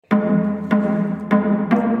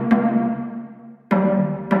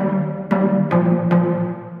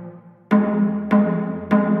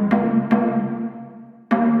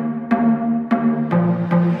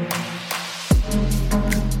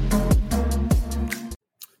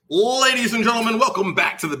Ladies and gentlemen, welcome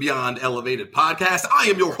back to the Beyond Elevated podcast. I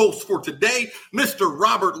am your host for today, Mr.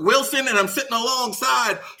 Robert Wilson, and I'm sitting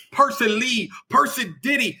alongside Percy Lee, Percy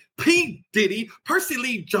Diddy, P. Diddy, Percy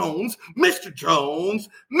Lee Jones, Mr. Jones,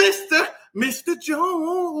 Mr.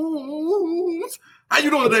 Jones. How you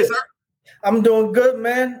doing today, sir? I'm doing good,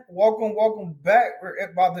 man. Welcome back. We're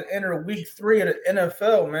about to enter week 3 of the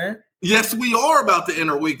NFL, man. Yes, we are about to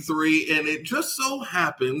enter week 3, and it just so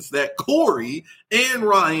happens that Corey and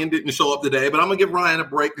Ryan didn't show up today, but I'm going to give Ryan a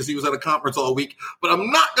break because he was at a conference all week, but I'm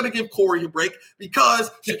not going to give Corey a break because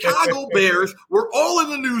Chicago Bears were all in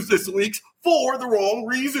the news this week for the wrong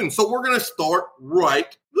reason. So we're going to start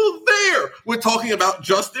right there. We're talking about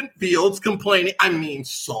Justin Fields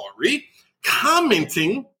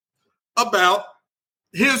commenting about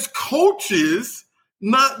his coaches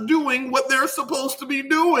not doing what they're supposed to be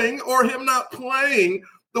doing, or him not playing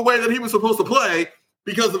the way that he was supposed to play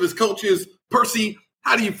because of his coaches. Percy,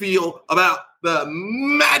 how do you feel about the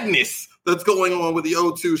madness that's going on with the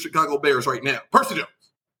 0-2 Chicago Bears right now? Percy Jones.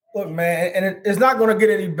 Look, man, and it's not going to get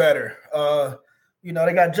any better. They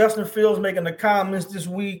got Justin Fields making the comments this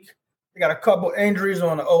week. They got a couple injuries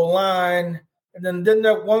on the O-line. And then didn't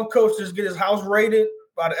that one coach just get his house raided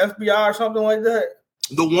by the FBI or something like that?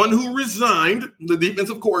 The one who resigned, the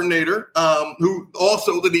defensive coordinator,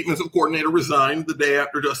 the defensive coordinator resigned the day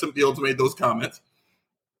after Justin Fields made those comments.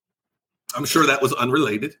 I'm sure that was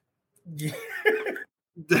unrelated. Yeah.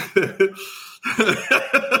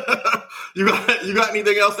 You got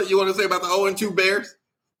anything else that you want to say about the 0-2 Bears?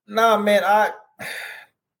 Nah, man.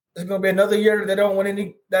 It's going to be another year they don't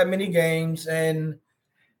win that many games, and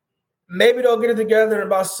maybe they'll get it together in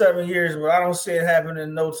about 7 years, but I don't see it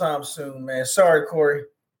happening no time soon, man. Sorry, Corey.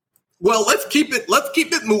 Well, let's keep it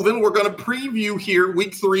moving. We're going to preview here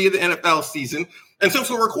week 3 of the NFL season. And since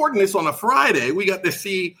we're recording this on a Friday, we got to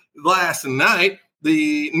see last night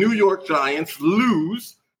the New York Giants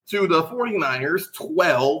lose to the 49ers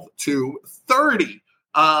 12-30.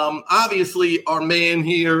 Obviously, our man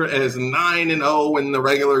here is 9-0 in the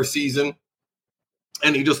regular season,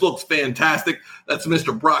 and he just looks fantastic. That's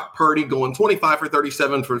Mr. Brock Purdy going 25 for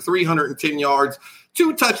 37 for 310 yards,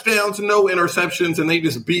 2 touchdowns, no interceptions, and they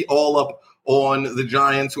just beat all up on the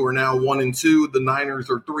Giants, who are now 1-2. The Niners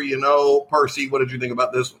are 3-0. Percy, what did you think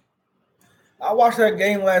about this one? I watched that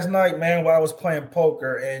game last night, man, while I was playing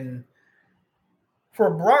poker. And for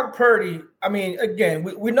Brock Purdy, I mean, again,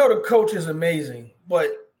 we know the coach is amazing, but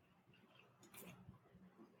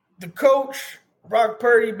the coach, Brock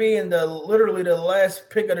Purdy, being literally the last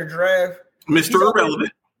pick of the draft, Mr.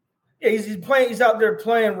 Irrelevant. He's out there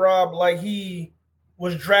playing, Rob, like he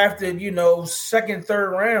was drafted, 2nd,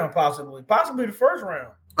 3rd round, possibly the 1st round.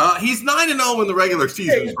 He's 9-0 in the regular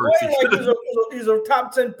season. Yeah, he's playing like he's a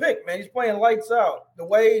top 10 pick, man. He's playing lights out. The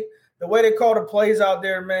way they call the plays out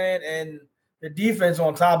there, man, and the defense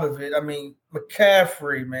on top of it. I mean,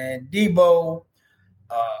 McCaffrey, man, Debo,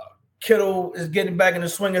 Kittle is getting back in the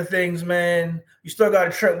swing of things, man. You still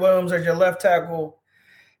got Trent Williams as your left tackle.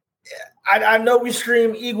 I know we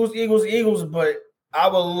scream Eagles, Eagles, Eagles, but I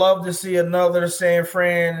would love to see another San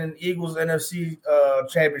Fran and Eagles NFC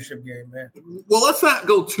championship game, man. Well, let's not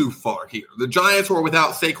go too far here. The Giants were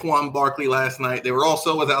without Saquon Barkley last night. They were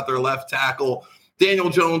also without their left tackle. Daniel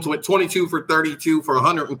Jones went 22 for 32 for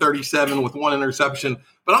 137 with 1 interception.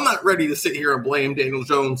 But I'm not ready to sit here and blame Daniel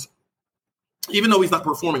Jones, even though he's not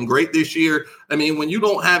performing great this year. I mean, when you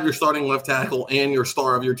don't have your starting left tackle and your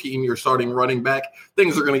star of your team, your starting running back,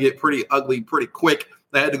 things are going to get pretty ugly pretty quick.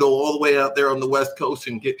 They had to go all the way out there on the West Coast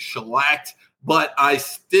and get shellacked. But I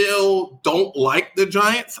still don't like the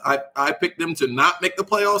Giants. I picked them to not make the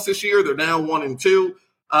playoffs this year. They're now 1-2.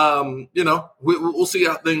 We'll see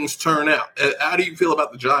how things turn out. How do you feel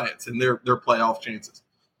about the Giants and their playoff chances?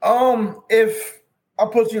 If I'll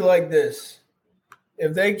put you like this.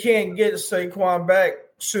 If they can't get Saquon back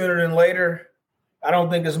sooner than later, I don't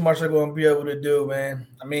think there's much they're going to be able to do, man.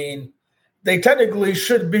 I mean, they technically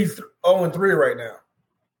should be 0-3 right now.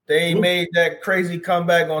 They made that crazy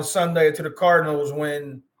comeback on Sunday to the Cardinals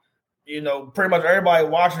when, pretty much everybody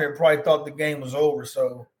watching it probably thought the game was over.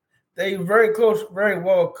 So they very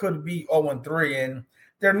well could be 0-3, and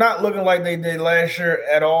they're not looking like they did last year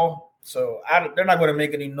at all. So they're not going to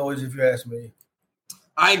make any noise if you ask me.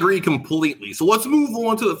 I agree completely. So let's move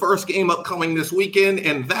on to the first game upcoming this weekend,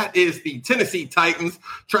 and that is the Tennessee Titans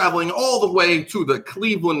traveling all the way to the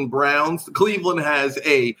Cleveland Browns. Cleveland has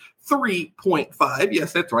a 3.5,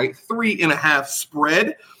 yes, that's right, 3.5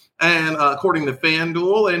 spread, and according to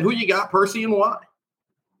FanDuel. And who you got, Percy, and why?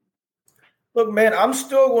 Look, man, I'm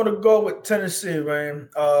still going to go with Tennessee, man.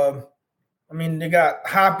 They got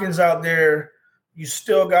Hopkins out there you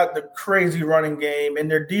still got the crazy running game,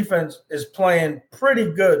 and their defense is playing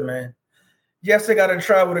pretty good, man. Yes, they got to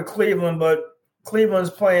travel to Cleveland, but Cleveland's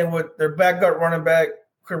playing with their backup running back.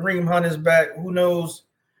 Kareem Hunt is back. Who knows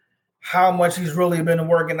how much he's really been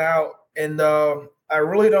working out. And I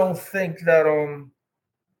really don't think that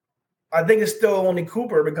I think it's still only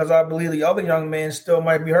Cooper because I believe the other young man still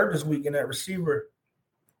might be hurt this weekend at receiver.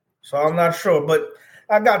 So I'm not sure. But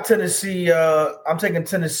I got Tennessee. I'm taking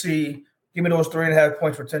Tennessee. Give me those 3.5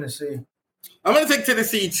 points for Tennessee. I'm going to take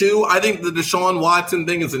Tennessee, too. I think the Deshaun Watson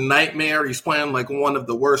thing is a nightmare. He's playing like one of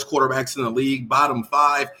the worst quarterbacks in the league, bottom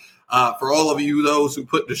 5. For all of you, those who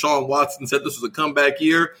put Deshaun Watson, said this was a comeback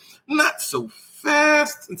year, not so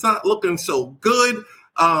fast. It's not looking so good.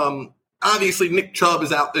 Obviously, Nick Chubb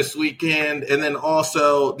is out this weekend, and then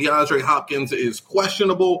also DeAndre Hopkins is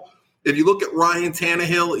questionable. If you look at Ryan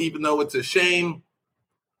Tannehill, even though it's a shame,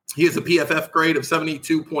 he has a PFF grade of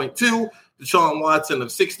 72.2, Deshaun Watson of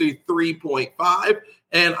 63.5,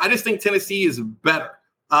 and I just think Tennessee is better.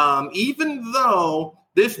 Even though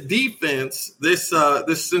this defense, this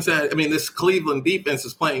Cleveland defense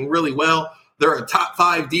is playing really well. They're a top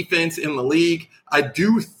 5 defense in the league. I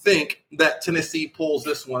do think that Tennessee pulls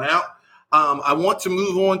this one out. I want to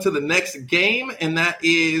move on to the next game, and that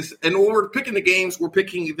is, and when we're picking the games, we're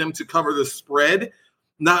picking them to cover the spread,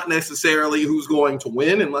 not necessarily who's going to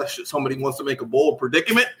win, unless somebody wants to make a bold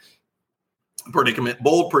prediction. We're going to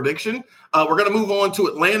move on to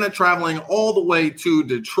Atlanta, traveling all the way to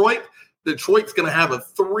Detroit. Detroit's going to have a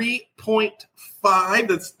 3.5.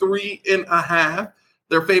 That's 3.5.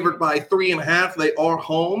 They're favored by 3.5. They are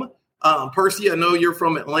home. Percy, I know you're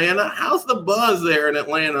from Atlanta. How's the buzz there in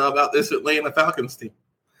Atlanta about this Atlanta Falcons team?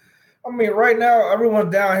 I mean, right now,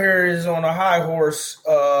 everyone down here is on a high horse.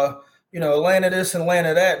 Atlanta this,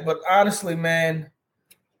 Atlanta that. But honestly, man,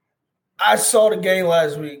 I saw the game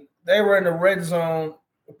last week. They were in the red zone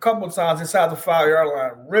a couple of times inside the 5-yard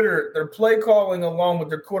line. Ritter, their play calling along with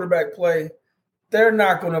their quarterback play, they're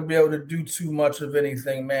not going to be able to do too much of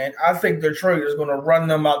anything, man. I think Detroit is going to run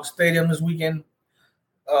them out the stadium this weekend.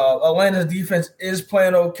 Atlanta's defense is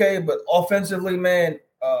playing okay, but offensively, man,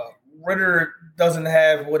 Ritter doesn't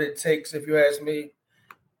have what it takes, if you ask me.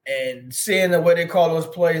 And seeing the way they call those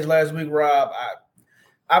plays last week, Rob,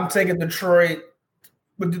 I'm taking Detroit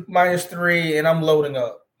with -3, and I'm loading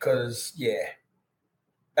up because,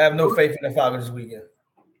 I have no faith in the Falcons this weekend.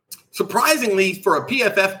 Surprisingly, for a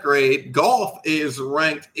PFF grade, Goff is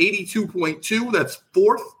ranked 82.2. That's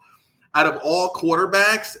 4th out of all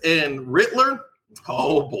quarterbacks. And Rittler,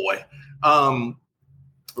 oh boy.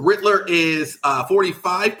 Rittler is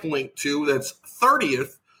 45.2. That's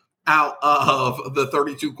 30th out of the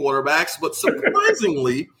 32 quarterbacks. But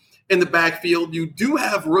surprisingly, in the backfield, you do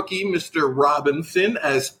have rookie Mr. Robinson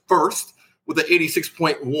as 1st with an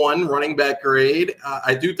 86.1 running back grade.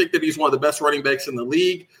 I do think that he's one of the best running backs in the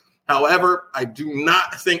league. However, I do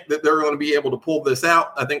not think that they're going to be able to pull this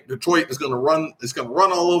out. I think Detroit is going to run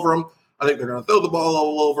all over them. I think they're going to throw the ball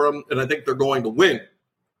all over them, and I think they're going to win.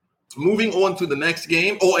 Moving on to the next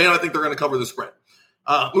game. Oh, and I think they're going to cover the spread.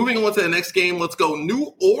 Moving on to the next game, let's go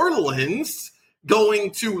New Orleans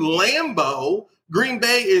going to Lambeau. Green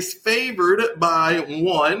Bay is favored by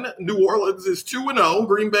 1. New Orleans is 2-0.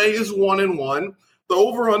 Green Bay is 1-1. The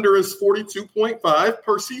over-under is 42.5.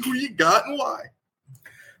 Percy, who you got and why?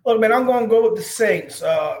 Look, man, I'm going to go with the Saints.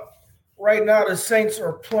 Right now, the Saints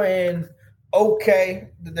are playing okay.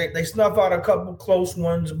 They snuff out a couple close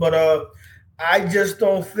ones, but I just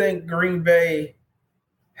don't think Green Bay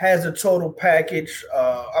has a total package.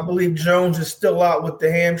 I believe Jones is still out with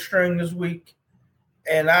the hamstring this week,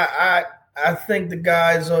 and I think the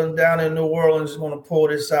guys down in New Orleans are going to pull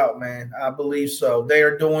this out, man. I believe so. They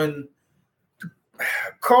are doing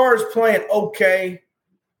 – Carr's playing okay.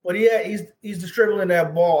 But he's distributing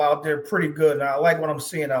that ball out there pretty good. And I like what I'm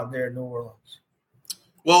seeing out there in New Orleans.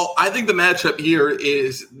 Well, I think the matchup here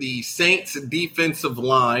is the Saints defensive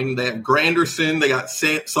line. They have Granderson, they got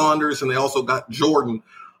Saunders, and they also got Jordan.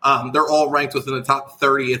 They're all ranked within the top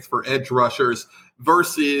 30th for edge rushers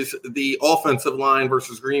versus the offensive line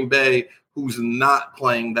versus Green Bay, who's not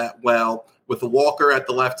playing that well, with Walker at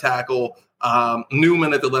the left tackle,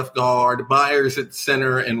 Newman at the left guard, Myers at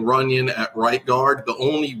center, and Runyon at right guard. The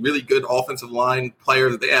only really good offensive line player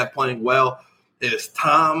that they have playing well is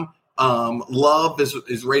Tom. Love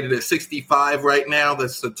is rated at 65 right now.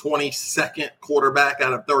 That's the 22nd quarterback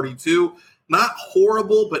out of 32. Not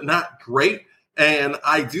horrible, but not great. And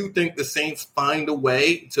I do think the Saints find a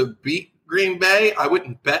way to beat Green Bay. I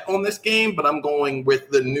wouldn't bet on this game, but I'm going with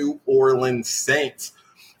the New Orleans Saints.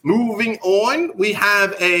 Moving on, we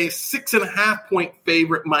have a 6.5-point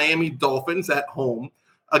favorite Miami Dolphins at home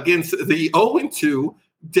against the 0-2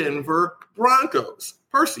 Denver Broncos.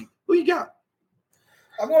 Percy, who you got?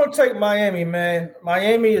 I'm going to take Miami, man.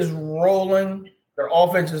 Miami is rolling. Their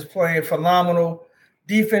offense is playing phenomenal.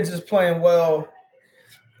 Defense is playing well.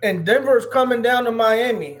 And Denver's coming down to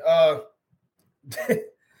Miami.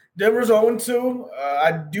 Denver's 0-2.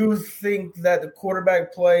 I do think that the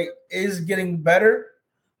quarterback play is getting better,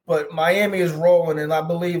 but Miami is rolling, and I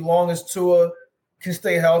believe long as Tua can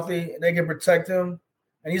stay healthy, they can protect him,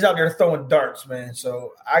 and he's out there throwing darts, man.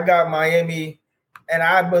 So I got Miami, and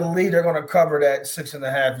I believe they're going to cover that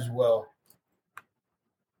 6.5 as well.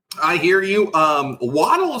 I hear you.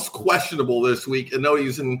 Waddle is questionable this week. I know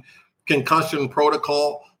he's in concussion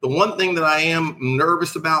protocol. The one thing that I am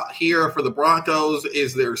nervous about here for the Broncos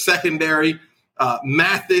is their secondary.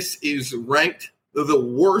 Mathis is ranked the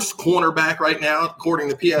worst cornerback right now, according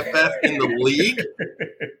to PFF, in the league.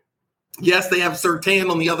 Yes, they have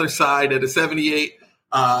Surtain on the other side at a 78,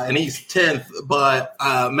 and he's 10th, but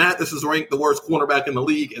Mathis is ranked the worst cornerback in the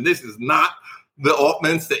league, and this is not the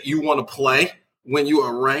offense that you want to play when you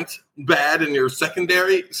are ranked bad in your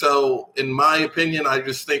secondary. So, in my opinion, I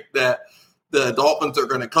just think that the Dolphins are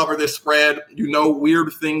going to cover this spread. You know,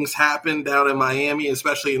 weird things happen down in Miami,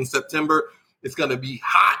 especially in September. It's going to be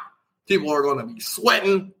hot. People are going to be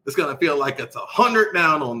sweating. It's going to feel like it's 100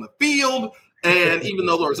 down on the field. And even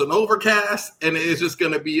though there's an overcast, and it's just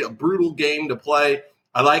going to be a brutal game to play.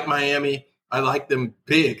 I like Miami. I like them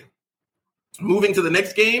big. Moving to the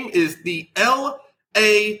next game is the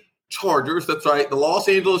L.A. Chargers. That's right. The Los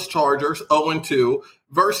Angeles Chargers, 0-2,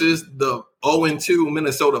 versus the 0-2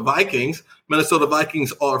 Minnesota Vikings. Minnesota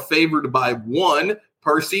Vikings are favored by 1.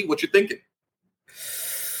 Percy, what you thinking?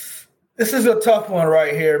 This is a tough one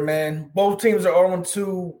right here, man. Both teams are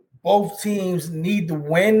 0-2. Both teams need to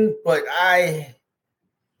win, but I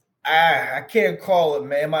can't call it,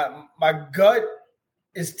 man. My gut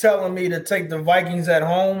is telling me to take the Vikings at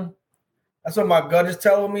home. That's what my gut is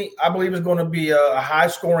telling me. I believe it's going to be a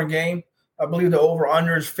high-scoring game. I believe the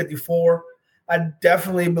over-under is 54. I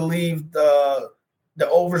definitely believe the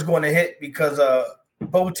over is going to hit because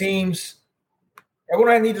both teams are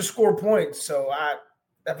going to need to score points. So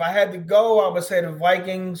if I had to go, I would say the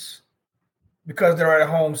Vikings because they're at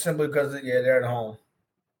home, simply because they're at home.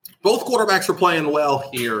 Both quarterbacks are playing well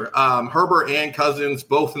here. Herbert and Cousins,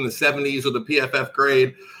 both in the 70s with a PFF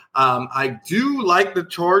grade. I do like the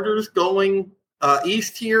Chargers going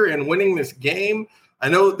east here and winning this game. I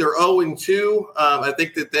know they're 0-2. I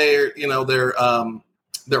think that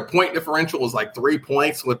their point differential is like 3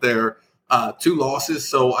 points with their 2 losses.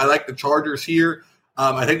 So I like the Chargers here.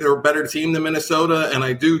 I think they're a better team than Minnesota, and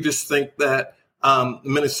I do just think that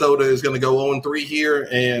Minnesota is going to go 0-3 here,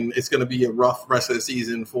 and it's going to be a rough rest of the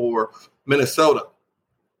season for Minnesota.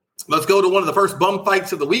 Let's go to one of the first bum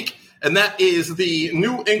fights of the week, and that is the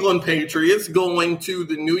New England Patriots going to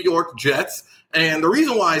the New York Jets. And the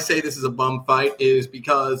reason why I say this is a bum fight is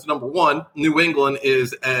because, number one, New England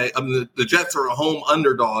is the Jets are a home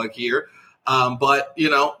underdog here. But,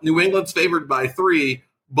 New England's favored by 3,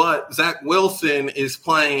 but Zach Wilson is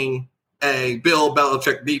playing a Bill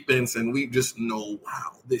Belichick defense, and we just know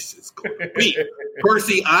how this is going to be.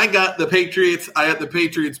 Percy, I got the Patriots. I got the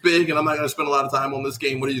Patriots big, and I'm not going to spend a lot of time on this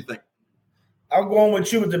game. What do you think? I'm going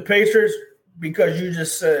with you with the Patriots because you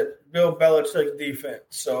just said Bill Belichick defense.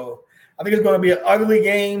 So I think it's going to be an ugly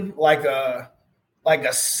game, like a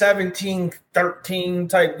 17-13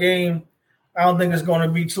 type game. I don't think it's going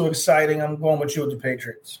to be too exciting. I'm going with you with the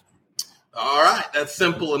Patriots. All right, that's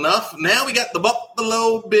simple enough. Now we got the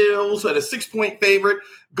Buffalo Bills at a 6-point favorite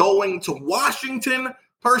going to Washington.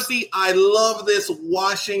 Percy, I love this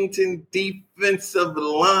Washington defensive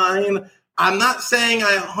line. I'm not saying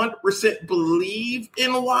I 100% believe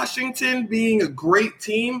in Washington being a great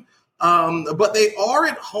team, but they are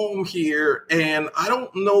at home here, and I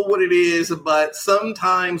don't know what it is, but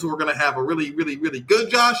sometimes we're going to have a really, really, really good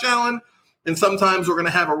Josh Allen, and sometimes we're going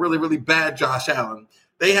to have a really, really bad Josh Allen.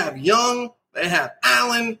 They have Young, they have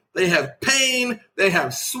Allen, they have Payne, they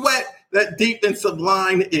have Sweat. That defensive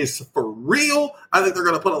line is for real. I think they're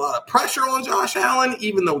going to put a lot of pressure on Josh Allen,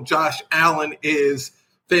 even though Josh Allen is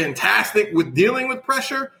fantastic with dealing with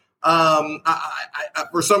pressure. I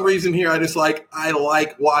for some reason here, I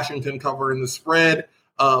like Washington covering the spread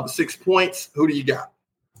of 6 points. Who do you got?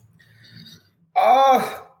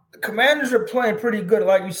 The Commanders are playing pretty good.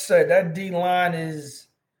 Like you said, that D-line is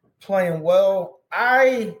playing well.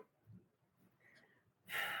 I'm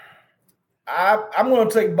going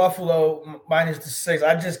to take Buffalo minus the 6.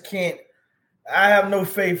 I just can't. I have no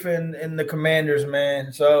faith in the Commanders,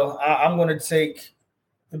 man. So I'm going to take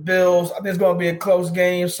the Bills. I think it's going to be a close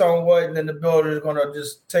game somewhat, and then the Bills are going to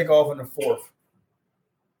just take off in the 4th.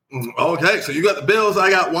 Okay, so you got the Bills. I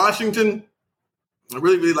got Washington. I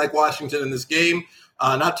really, really like Washington in this game.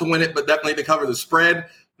 Not to win it, but definitely to cover the spread.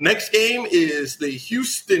 Next game is the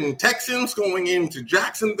Houston Texans going into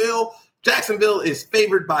Jacksonville. Jacksonville is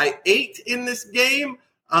favored by 8 in this game.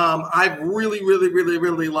 I really, really, really,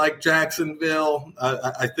 really like Jacksonville.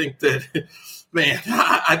 I think that, man,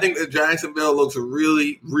 I think that Jacksonville looks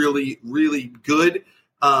really, really, really good.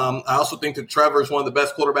 I also think that Trevor is one of the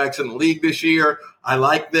best quarterbacks in the league this year. I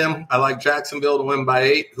like them. I like Jacksonville to win by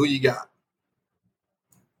 8. Who you got?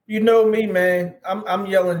 You know me, man. I'm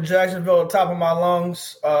yelling Jacksonville at the top of my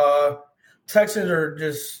lungs. Texans are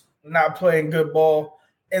just not playing good ball,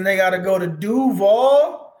 and they got to go to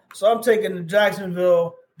Duval. So I'm taking the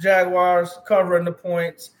Jacksonville Jaguars covering the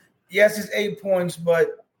points. Yes, it's 8 points,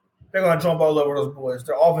 but they're going to jump all over those boys.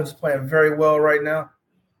 Their offense is playing very well right now.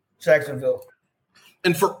 Jacksonville.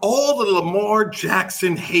 And for all the Lamar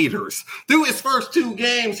Jackson haters, through his first 2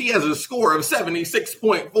 games, he has a score of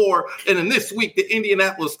 76.4. And in this week, the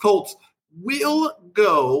Indianapolis Colts will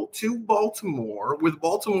go to Baltimore, with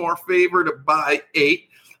Baltimore favored by 8.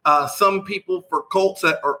 Some people for Colts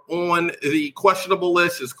that are on the questionable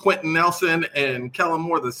list is Quentin Nelson and Kellen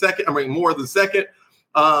Moore the second.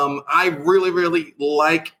 I really, really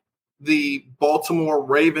like the Baltimore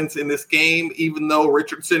Ravens in this game, even though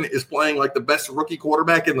Richardson is playing like the best rookie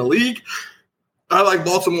quarterback in the league. I like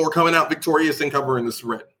Baltimore coming out victorious and covering the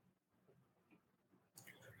spread.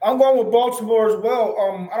 I'm going with Baltimore as well.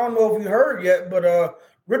 I don't know if you heard yet, but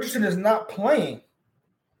Richardson is not playing.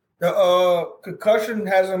 The concussion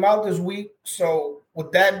has him out this week. So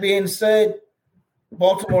with that being said,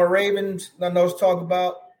 Baltimore Ravens, nothing else to talk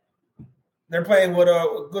about. They're playing with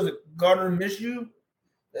was it Gardner Minshew?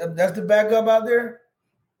 That's the backup out there.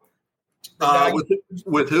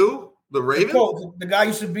 With who? The Ravens? The guy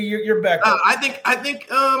used to be your backup. I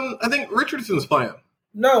think Richardson's playing.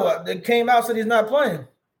 No, they came out said he's not playing.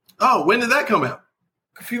 Oh, when did that come out?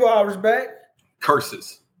 A few hours back.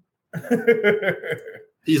 Curses.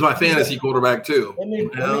 He's my fantasy quarterback too. Let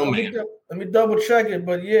me double check it,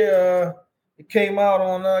 but yeah, it came out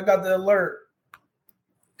on. I got the alert.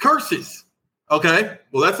 Curses. Okay,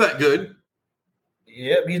 well that's not good.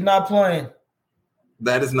 Yep, he's not playing.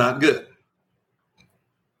 That is not good.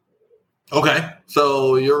 Okay,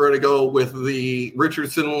 so you're going to go with the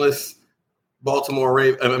Richardson-less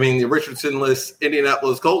the Richardson-less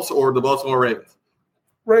Indianapolis Colts or the Baltimore Ravens?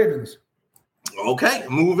 Ravens. Okay,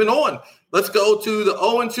 moving on. Let's go to the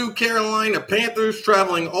 0-2 Carolina Panthers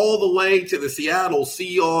traveling all the way to the Seattle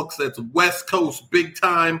Seahawks. That's West Coast big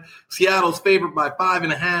time. Seattle's favored by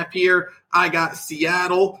 5.5 here. I got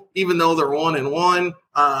Seattle, even though they're 1-1.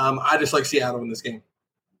 I just like Seattle in this game.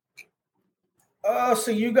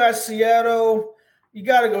 So you got Seattle. You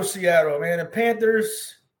got to go Seattle, man. The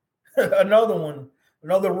Panthers, another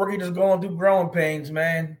rookie just going through growing pains,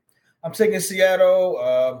 man. I'm taking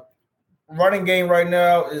Seattle. Running game right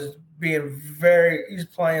now is being he's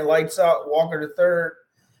playing lights out, Walker the third,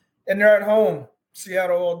 and they're at home.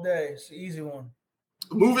 Seattle all day. It's an easy one.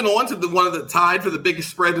 Moving on to one of the tied for the biggest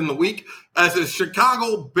spread in the week, as the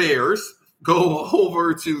Chicago Bears go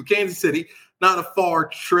over to Kansas City. Not a far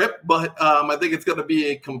trip, but I think it's going to be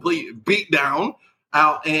a complete beatdown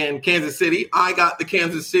out in Kansas City. I got the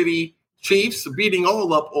Kansas City Chiefs beating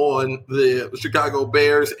all up on the Chicago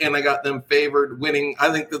Bears, and I got them favored winning.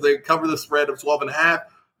 I think that they cover the spread of 12.5,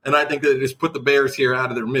 and I think that they just put the Bears here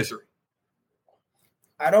out of their misery.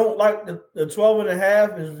 I don't like the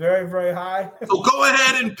 12.5 is very, very high. So go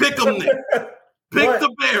ahead and pick them then. Pick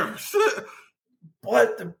the Bears.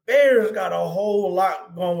 But the Bears got a whole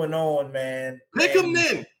lot going on, man. Pick them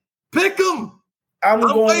then. Pick them. I'm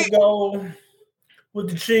going to go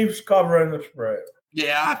with the Chiefs covering the spread.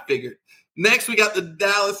 Yeah, I figured. Next, we got the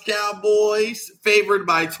Dallas Cowboys favored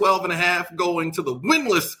by 12.5 going to the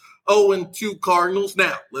winless 0-2 Cardinals.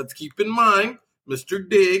 Now, let's keep in mind, Mr.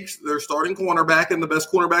 Diggs, their starting cornerback and the best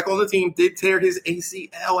cornerback on the team, did tear his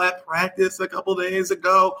ACL at practice a couple days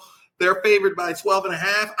ago. They're favored by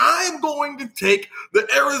 12.5. I'm going to take the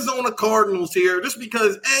Arizona Cardinals here just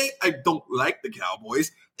because, A, I don't like the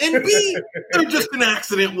Cowboys, and B, they're just an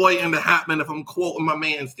accident waiting to happen if I'm quoting my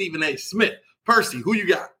man Stephen A. Smith. Percy, who you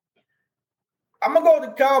got? I'm going to go with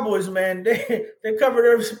the Cowboys, man. They covered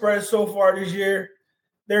every spread so far this year.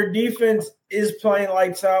 Their defense is playing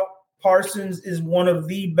lights out. Parsons is one of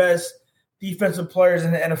the best defensive players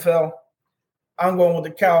in the NFL. I'm going with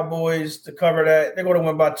the Cowboys to cover that. They're going to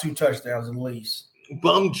win by 2 touchdowns at least.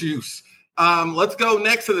 Bum juice. Let's go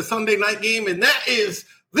next to the Sunday night game, and that is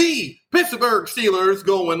the Pittsburgh Steelers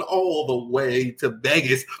going all the way to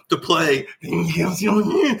Vegas to play the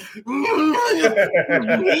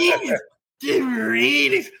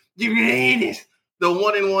Raiders. Raiders. The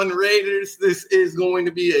 1-1 Raiders. This is going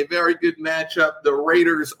to be a very good matchup. The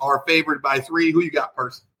Raiders are favored by 3. Who you got,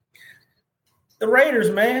 Percy? The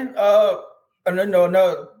Raiders, man.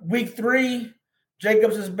 No. Week 3,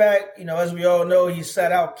 Jacobs is back. As we all know, he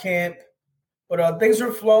sat out camp. But things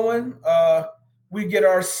are flowing. We get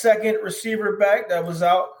our second receiver back that was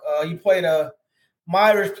out.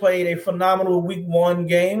 Myers played a phenomenal Week 1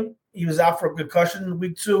 game. He was out for a concussion.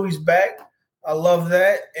 Week 2, he's back. I love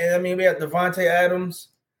that. And, we have Devontae Adams.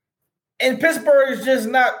 And Pittsburgh is just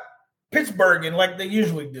not Pittsburghing like they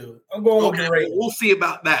usually do. I'm going with the Raiders. We'll see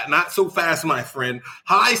about that. Not so fast, my friend.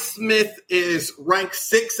 Highsmith is ranked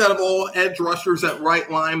 6th out of all edge rushers at right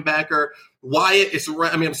linebacker. Watt is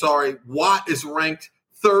ranked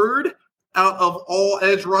 3rd out of all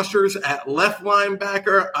edge rushers at left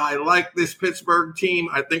linebacker. I like this Pittsburgh team.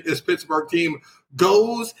 I think this Pittsburgh team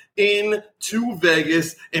goes into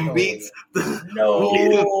Vegas and beats the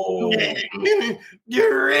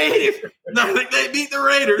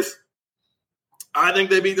Raiders. I think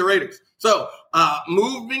they beat the Raiders. So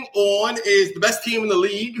moving on is the best team in the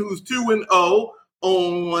league, who's 2-0.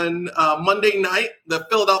 On Monday night, the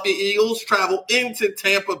Philadelphia Eagles travel into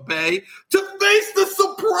Tampa Bay to face the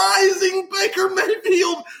surprising Baker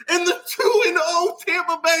Mayfield and the 2-0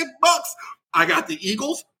 Tampa Bay Bucks. I got the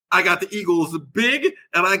Eagles big,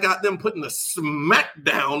 and I got them putting the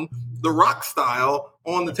smackdown, the Rock style,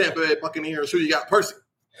 on the Tampa Bay Buccaneers. Who you got, Percy?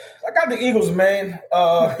 I got the Eagles, man.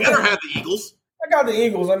 Better have the Eagles. I got the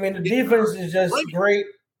Eagles. The defense is just great.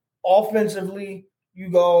 Offensively, you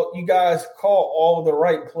guys call all the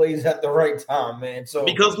right plays at the right time, man. So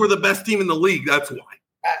because we're the best team in the league, that's why.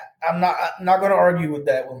 I'm not going to argue with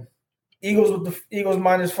that one. Eagles with the Eagles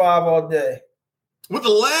 -5 all day. With the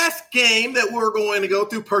last game that we're going to go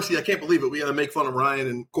through, Percy, I can't believe it. We got to make fun of Ryan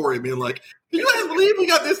and Corey being like, "Do you guys believe we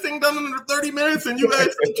got this thing done in under 30 minutes and you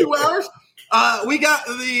guys in 2 hours?" We got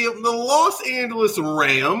the Los Angeles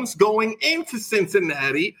Rams going into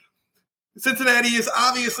Cincinnati. Cincinnati is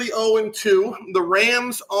obviously 0-2.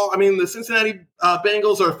 The Cincinnati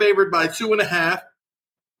Bengals are favored by 2.5.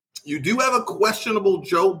 You do have a questionable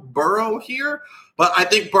Joe Burrow here, but I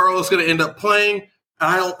think Burrow is going to end up playing.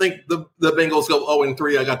 I don't think the Bengals go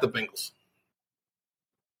 0-3. I got the Bengals.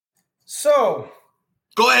 So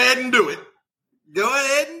go ahead and do it.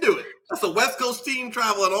 That's a West Coast team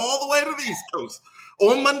traveling all the way to the East Coast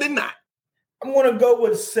on Monday night. I'm going to go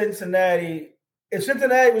with Cincinnati. If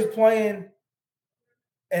Cincinnati was playing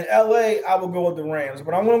in LA, I would go with the Rams.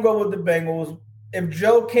 But I'm going to go with the Bengals. If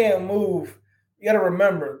Joe can't move, you got to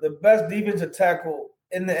remember, the best defensive tackle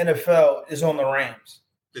in the NFL is on the Rams.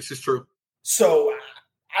 This is true. So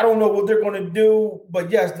I don't know what they're going to do.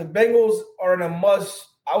 But, yes, the Bengals are in a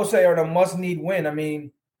must-need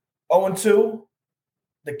win. 0-2.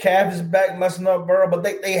 The calf is back messing up Burrow, but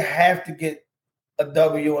they have to get a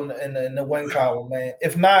W in the win column, man.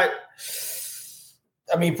 If not,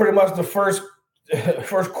 pretty much the first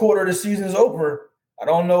quarter of the season is over. I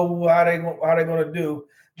don't know how they're going to do.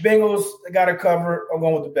 Bengals, they got to cover. I'm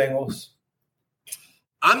going with the Bengals.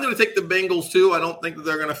 I'm going to take the Bengals too. I don't think that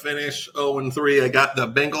they're going to finish 0-3. I got the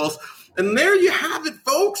Bengals, and there you have it,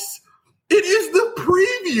 folks. It is the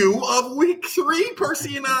preview of Week 3.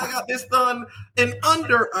 Percy and I got this done in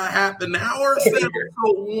under a half an hour. Sounds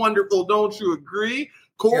so wonderful, don't you agree?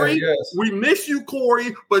 Corey, yes. We miss you,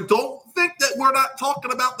 Corey, but don't think that we're not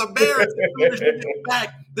talking about the Bears.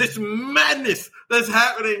 Back. This madness that's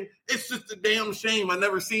happening, it's just a damn shame. I've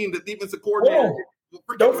never seen the defensive coordinator.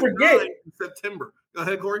 Don't forget. In September. Go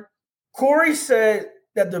ahead, Corey. Corey said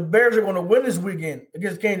that the Bears are going to win this weekend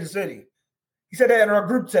against Kansas City. He said that in our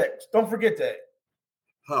group text. Don't forget that.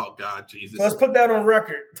 Oh, God, Jesus. So let's put that on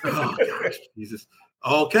record. Oh, gosh, Jesus.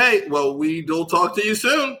 Okay, well, we'll talk to you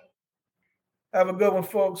soon. Have a good one,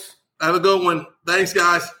 folks. Have a good one. Thanks,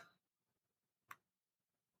 guys.